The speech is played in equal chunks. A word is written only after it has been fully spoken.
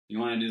You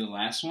want to do the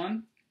last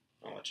one?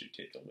 I'll let you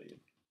take the lead.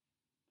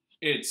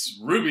 It's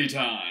RWBY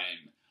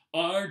time.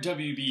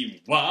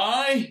 RWBY.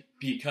 Why?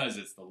 Because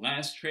it's the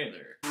last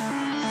trailer.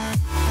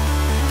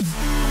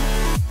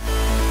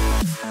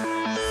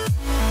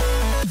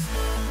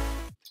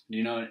 Do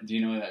you know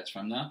where that's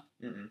from, though?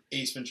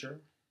 Ace Ventura.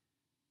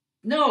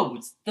 No,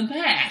 it's The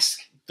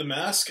Mask. The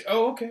Mask?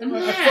 Oh, okay. The I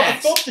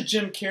Mask. thought the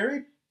Jim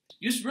Carrey.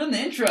 You just ruined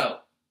the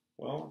intro.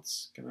 Well,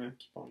 it's gonna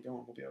keep on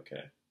going. We'll be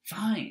okay.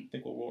 Fine. I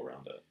think we'll roll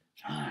around it.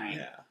 Fine.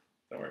 Yeah.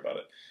 Don't worry about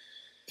it.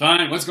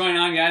 Fine. What's going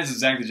on, guys? It's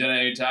Zach the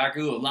Jedi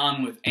Otaku,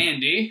 along with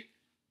Andy.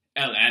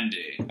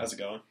 Andy. How's it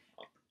going?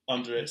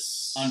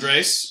 Andres.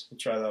 Andres. We'll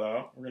try that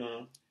out. We're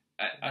gonna.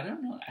 I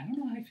don't know. I don't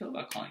know how I feel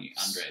about calling you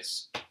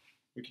Andres.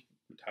 We can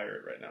retire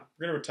it right now.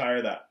 We're gonna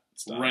retire that.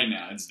 It's done. Right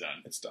now, it's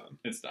done. It's done.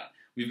 It's done.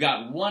 We've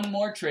got one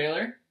more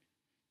trailer.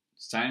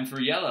 It's time for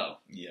Yellow.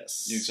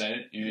 Yes. You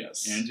excited?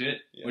 Yes. You're into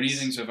it? Yes. What do you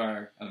think so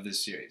far of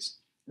this series?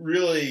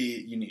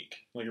 Really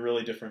unique. Like a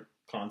really different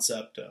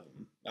concept.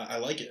 I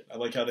like it. I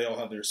like how they all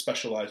have their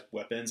specialized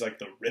weapons, like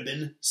the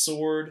ribbon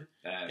sword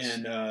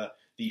and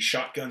the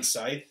shotgun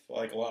scythe.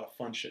 Like a lot of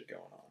fun shit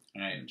going on.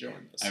 All right. I'm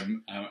enjoying this.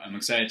 I'm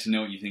excited to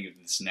know what you think of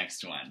this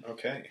next one.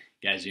 Okay.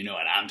 Guys, you know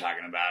what I'm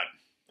talking about.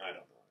 I don't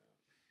know.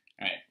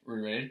 All right,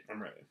 we're ready? I'm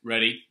ready.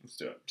 Ready? Let's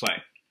do it.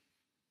 Play.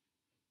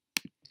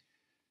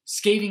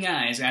 Scathing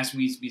eyes ask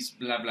me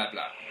blah, blah, blah,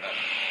 blah.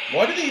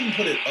 Why do they even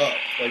put it up?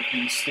 Like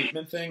the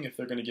statement thing, if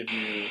they're going to give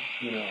you,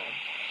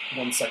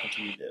 1 second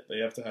to read it. They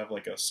have to have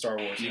like a Star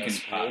Wars. You can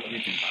pause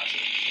it.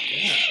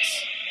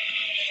 Yes.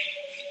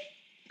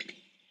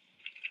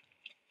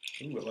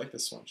 Ooh, I like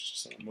this one.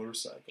 She's just on a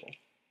motorcycle.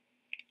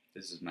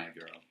 This is my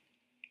girl.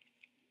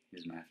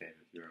 This is my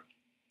favorite girl.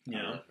 Yeah.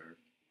 I love her.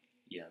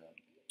 Yellow.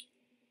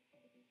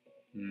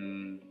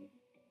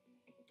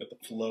 Got the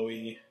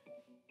flowy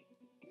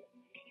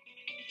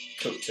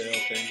coattail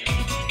thing.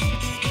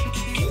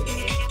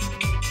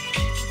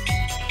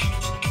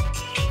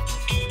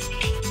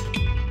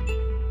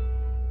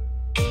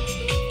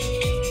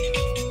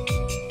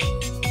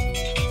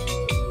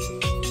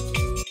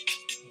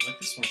 I like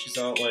this one. She's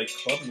out like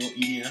club, a little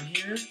EDM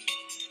here.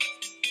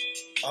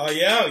 Oh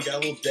yeah, we got a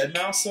little dead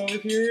mouse over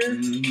here.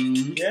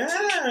 Mm-hmm. Yeah,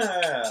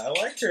 I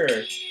like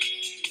her.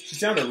 She's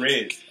down to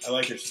rave. I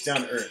like her. She's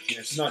down to earth.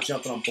 She's not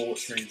jumping on bullet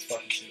trains,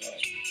 fucking shit up.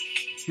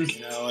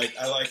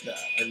 I like that.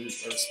 I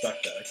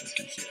respect that. I can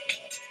appreciate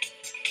that.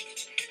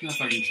 No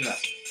fucking shit up.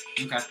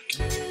 Okay.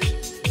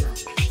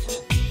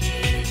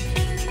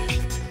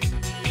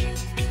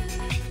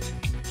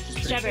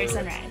 Strawberry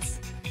sunrise.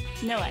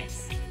 No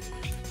ice.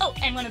 Oh,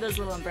 and one of those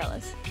little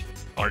umbrellas.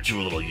 Aren't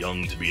you a little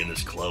young to be in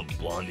this club,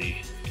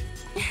 Blondie?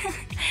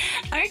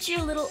 Aren't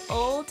you a little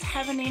old to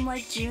have a name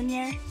like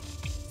Junior?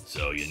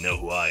 So you know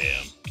who I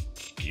am.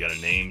 You got a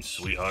name,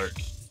 sweetheart?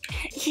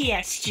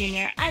 Yes,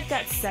 Junior, I've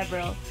got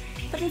several.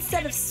 But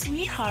instead of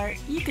sweetheart,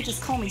 you could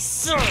just call me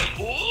Sir.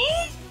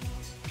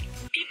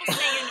 People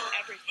say you know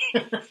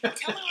everything.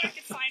 Tell me where I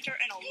can find her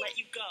and I'll let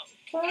you go.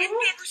 I've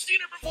never seen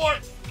her before!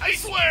 I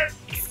swear!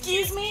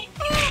 Excuse me?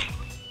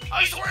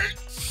 I swear,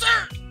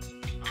 sir!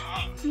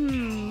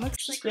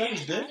 Looks Just like grab we his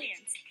have dick. an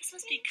audience. This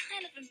must be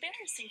kind of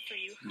embarrassing for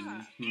you,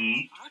 huh?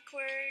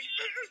 Awkward.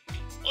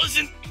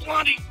 Listen,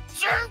 Blondie,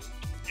 sir!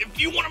 If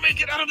you want to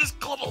make it out of this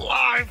club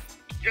alive,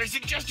 I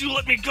suggest you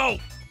let me go.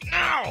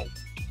 Now!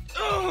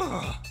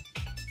 Ugh.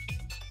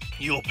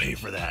 You'll pay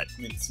for that.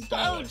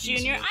 Oh,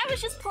 Junior, I was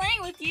just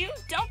playing with you.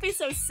 Don't be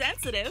so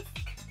sensitive.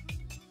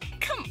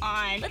 Come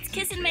on, let's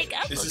kiss and make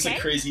up, Is this okay? a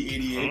crazy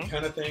 88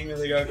 kind of thing that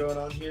they got going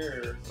on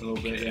here? A little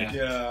bit, yeah.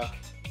 Yeah.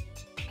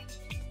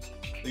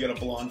 They got a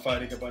blonde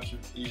fighting a bunch of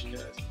Asian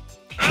guys.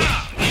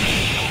 Oh,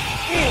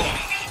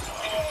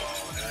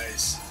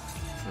 nice.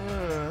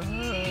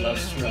 Love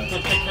struck.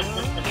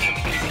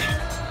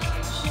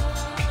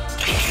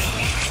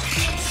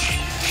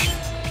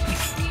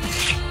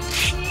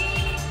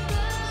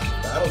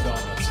 Battle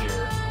gauntlets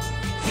here.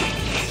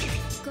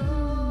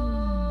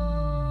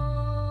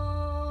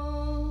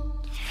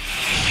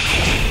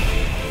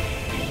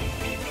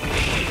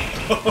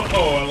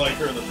 Oh, I like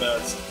her the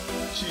best.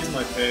 She's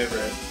my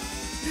favorite.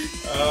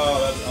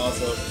 Oh, that's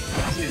awesome.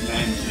 She's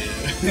 90.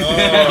 Oh,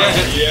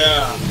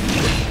 yeah.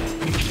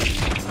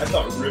 I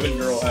thought Ribbon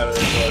Girl had it,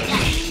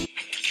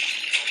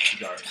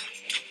 but...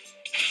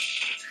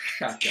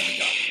 Shotgun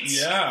gauntlets.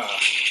 Yeah.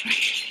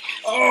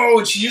 Oh,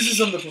 and she uses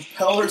them to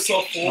propel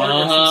herself forward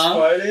when she's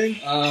fighting?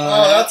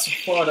 Oh, that's a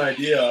fun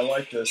idea. I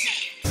like this.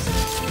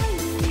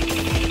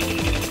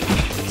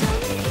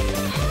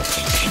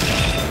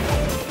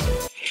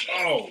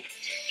 Oh,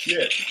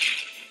 shit.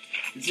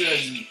 You see that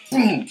just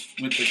boom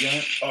with the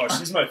gun? Oh,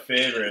 she's my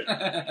favorite.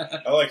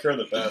 I like her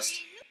the best.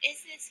 Who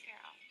is this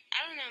girl? I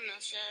don't know,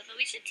 Milsha, but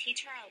we should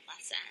teach her a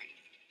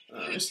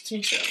lesson. Just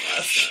teach that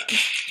lesson.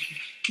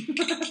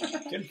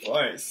 Good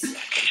advice.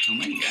 Oh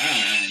my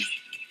god.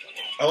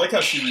 I like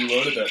how she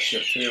reloaded that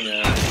shit too,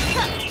 man.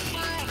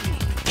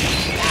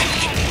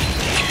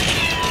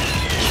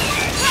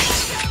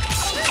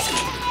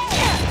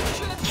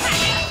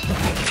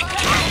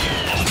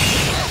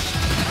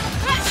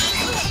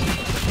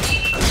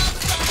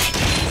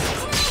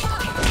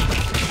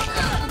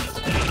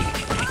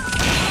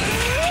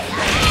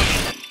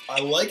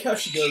 I like how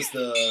she does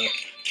the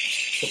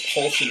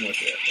propulsion with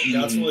it.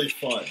 Like, that's really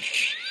fun.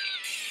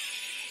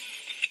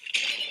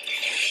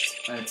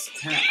 It's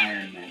kind of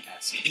Iron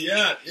Man-esque.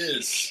 Yeah, it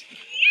is.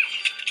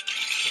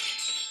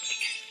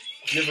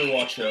 Did you ever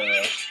watch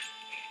the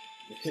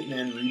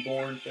Hitman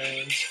Reborn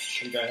thing?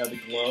 The guy had the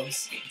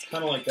gloves. It's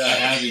kind of like that. I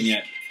haven't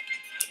yet.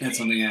 It's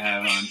something I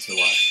have on to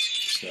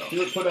watch. So You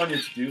would put it on your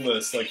to-do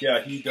list. Like,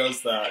 yeah, he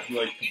does that. He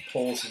like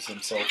propulses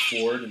himself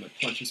forward and like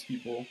punches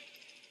people.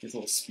 Gets a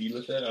little speed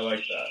with it. I like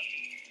that.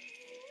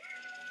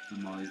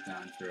 I'm always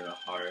down for a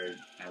hard.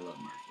 I love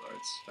martial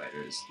arts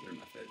fighters. They're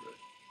my favorite.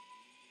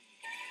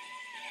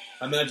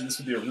 I imagine this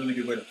would be a really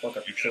good way to fuck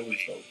up your shoulders,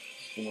 though.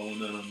 Blowing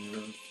that on your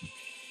own.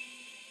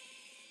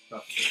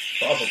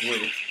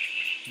 Probably.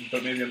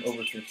 But maybe I'm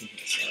overthinking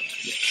this.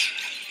 Yes.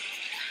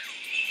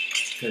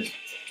 Because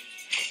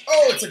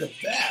Oh, it's like a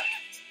bat!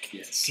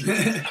 yes.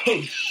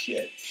 Oh,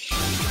 shit.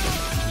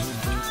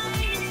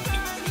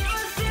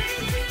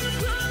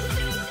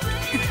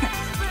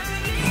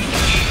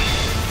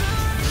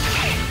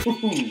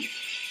 Ooh,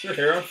 is your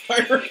hair on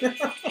fire right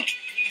now?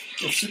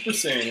 It's Super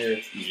Saiyan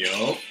here.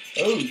 Yup.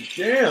 Oh,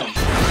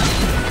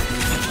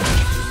 damn.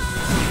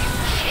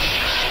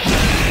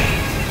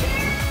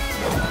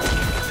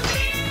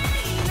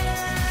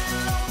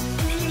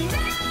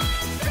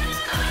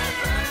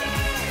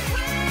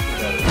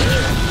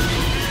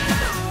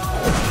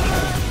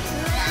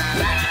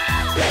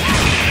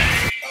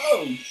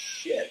 Oh,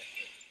 shit.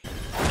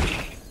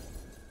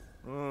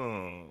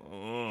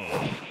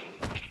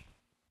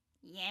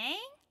 Yang?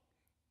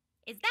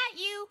 Is that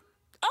you?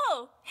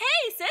 Oh,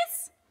 hey,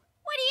 sis!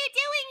 What are you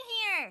doing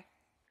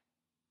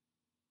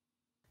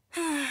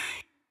here?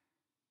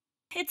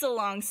 It's a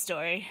long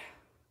story.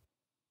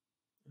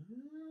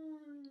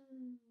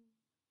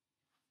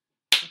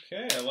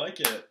 Okay, I like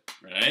it.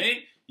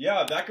 Right?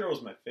 Yeah, that girl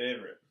was my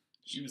favorite.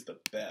 She was the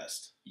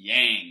best.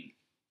 Yang.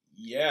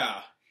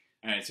 Yeah.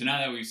 Alright, so now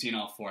that we've seen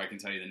all four, I can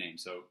tell you the name.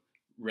 So,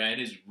 red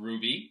is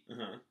Ruby.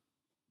 Uh-huh.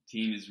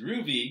 Team is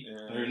Ruby.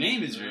 But her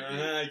name is Ruby.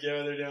 I get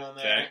what they're doing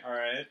there. Okay.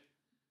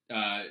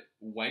 Alright.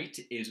 White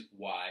is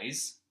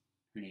Wise.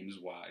 Her name is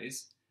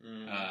Wise.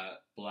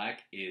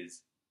 Black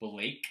is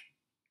Blake.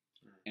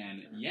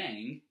 And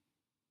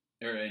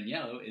and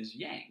yellow is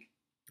Yang.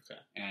 Okay.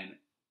 And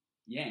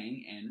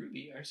Yang and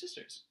Ruby are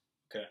sisters.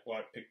 Okay, well,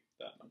 I picked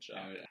that much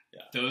out.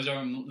 Yeah. Those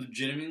are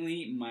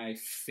legitimately my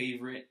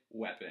favorite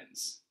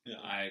weapons. Yeah.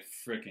 I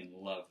freaking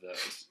love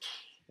those.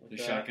 The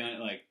Okay. shotgun,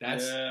 like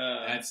that's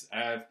Yeah. I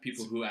have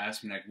people who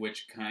ask me like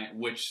which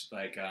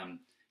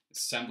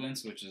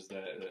semblance, which is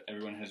the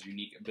everyone has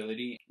unique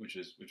ability, which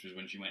was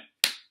when she went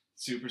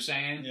Super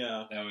Saiyan.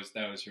 Yeah.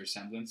 That was her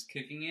semblance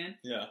kicking in,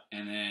 Yeah.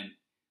 and then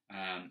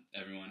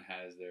everyone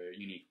has their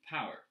unique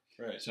power.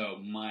 Right.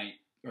 So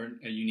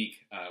a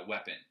unique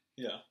weapon.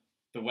 Yeah.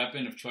 The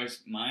weapon of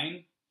choice,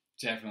 mine,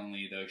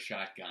 definitely those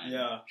shotgun You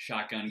know,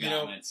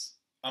 gauntlets.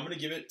 I'm going to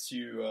give it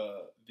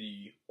to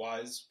the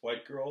wise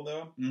white girl,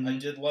 though. Mhm. I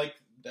did like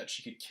that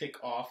she could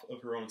kick off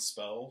of her own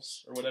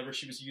spells, or whatever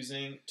she was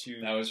using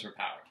to... That was her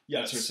power. Yeah,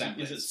 That's her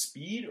semblance. Is it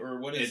speed, or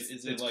what is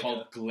it? It's like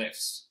called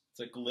glyphs. It's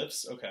like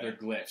glyphs? Okay. They're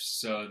glyphs,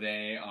 so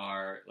they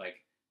are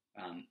like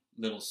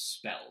little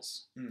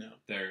spells. No.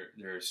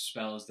 They're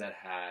spells that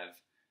have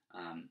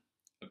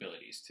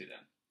abilities to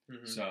them.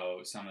 Mm-hmm. So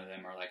some of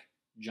them are like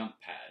jump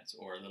pads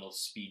or little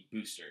speed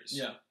boosters.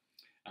 Yeah.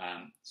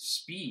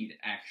 Speed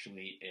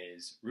actually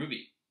is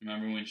Ruby.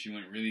 Remember when she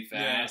went really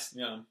fast?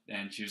 Yeah.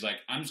 And she was like,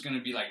 I'm just going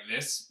to be like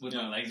this with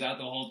my legs out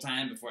the whole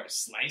time before I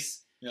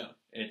slice. Yeah.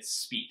 It's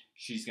speed.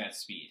 She's got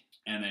speed.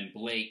 And then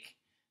Blake,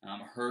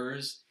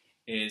 hers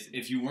is,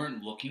 if you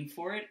weren't looking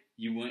for it,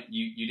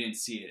 you didn't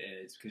see it.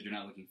 It's because you're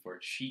not looking for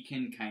it. She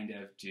can kind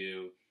of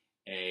do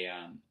a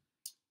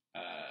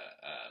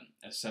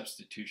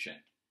substitution.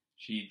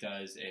 She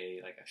does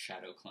a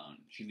shadow clone.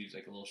 She leaves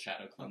like a little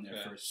shadow clone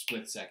there for a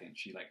split second.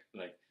 She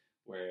like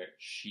where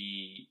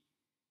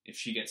if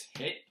she gets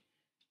hit,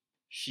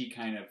 she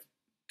kind of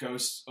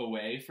ghosts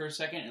away for a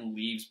second and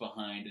leaves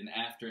behind an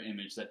after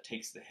image that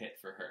takes the hit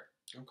for her.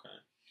 Okay.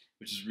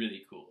 Which is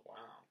really cool. Wow.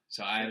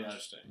 So I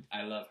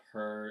love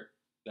her.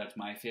 That's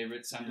my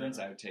favorite semblance.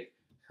 I would take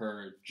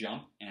her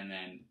jump and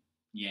then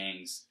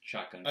Yang's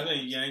shotgun. I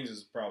think Yang's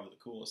is probably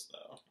the coolest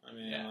though. I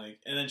mean,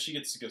 and then she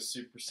gets to go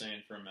Super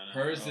Saiyan for a minute.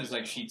 Hers is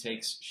like she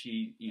takes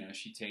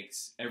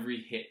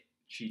every hit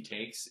she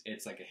takes.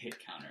 It's like a hit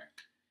counter.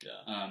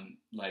 Yeah.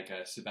 Like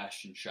a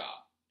Sebastian Shaw.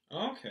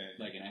 Okay.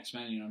 Like an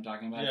X-Men, you know what I'm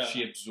talking about? Yeah.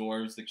 She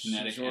absorbs the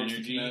kinetic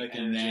energy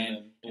and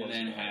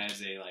then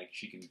has a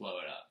she can blow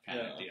it up kind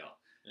of deal.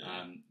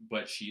 Yeah.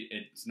 But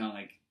it's not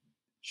like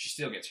she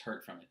still gets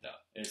hurt from it though.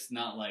 It's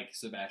not like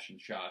Sebastian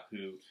Shaw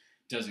who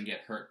doesn't get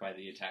hurt by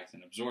the attacks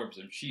and absorbs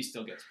them. She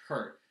still gets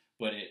hurt,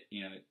 but it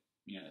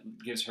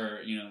gives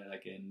her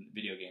like in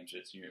video games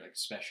it's your like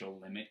special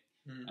limit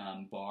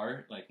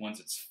bar. Like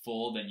once it's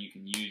full, then you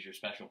can use your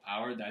special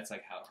power. That's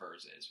like how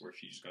hers is, where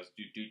she just goes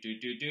do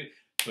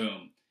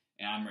boom,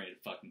 and I'm ready to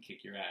fucking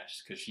kick your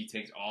ass because she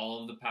takes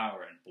all of the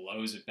power and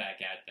blows it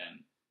back at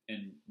them,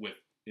 and with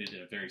it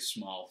in a very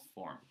small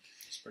form.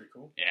 It's pretty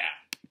cool. Yeah.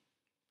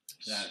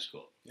 That is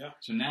cool. Yeah.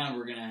 So now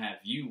we're gonna have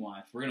you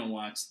watch. We're gonna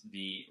watch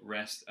the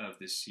rest of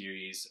the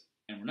series,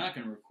 and we're not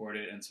gonna record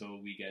it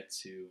until we get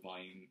to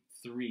volume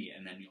 3,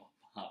 and then you'll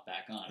hop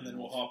back on. And then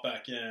we'll hop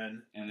back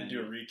in and then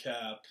do a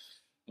recap.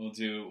 We'll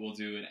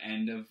do an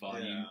end of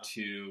volume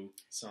 2.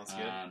 Sounds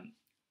good.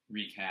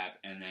 Recap,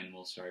 and then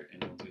we'll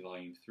do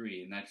volume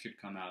 3, and that should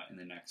come out in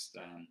the next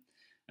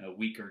a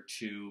week or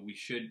 2.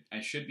 I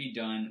should be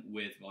done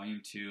with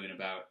volume 2 in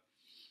about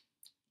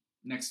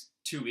next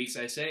 2 weeks,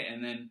 I say,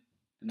 and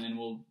then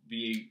we'll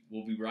be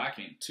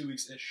rocking. 2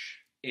 weeks ish.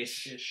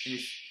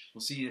 We'll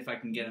see if I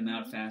can get them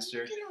out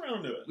faster. Get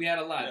around to it. We had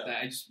a lot.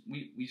 Yeah.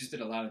 We just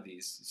did a lot of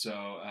these,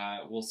 so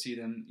we'll see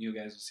them. You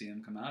guys will see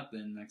them come out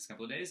in the next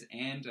couple of days,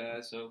 and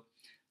so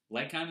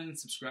like, comment, and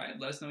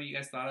subscribe. Let us know what you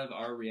guys thought of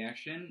our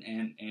reaction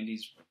and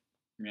Andy's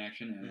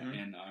reaction,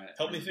 and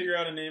help me figure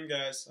out a name,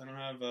 guys. I don't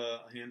have a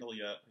handle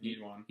yet. I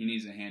need one. He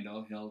needs a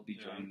handle. He'll be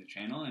joining the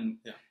channel,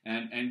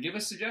 and give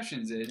us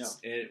suggestions.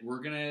 We're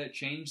gonna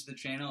change the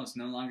channel. It's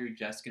no longer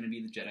just gonna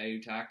be the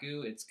Jedi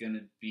Otaku. It's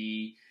gonna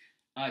be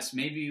us.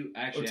 Maybe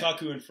actually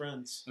Otaku and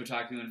Friends.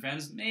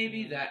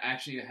 Maybe that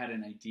actually had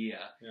an idea.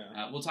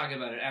 Yeah. We'll talk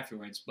about it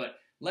afterwards. But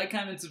like,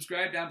 comment,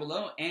 subscribe down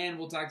below, and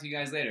we'll talk to you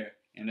guys later.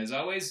 And as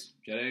always,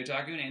 Jedi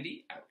Otaku and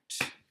Andy out.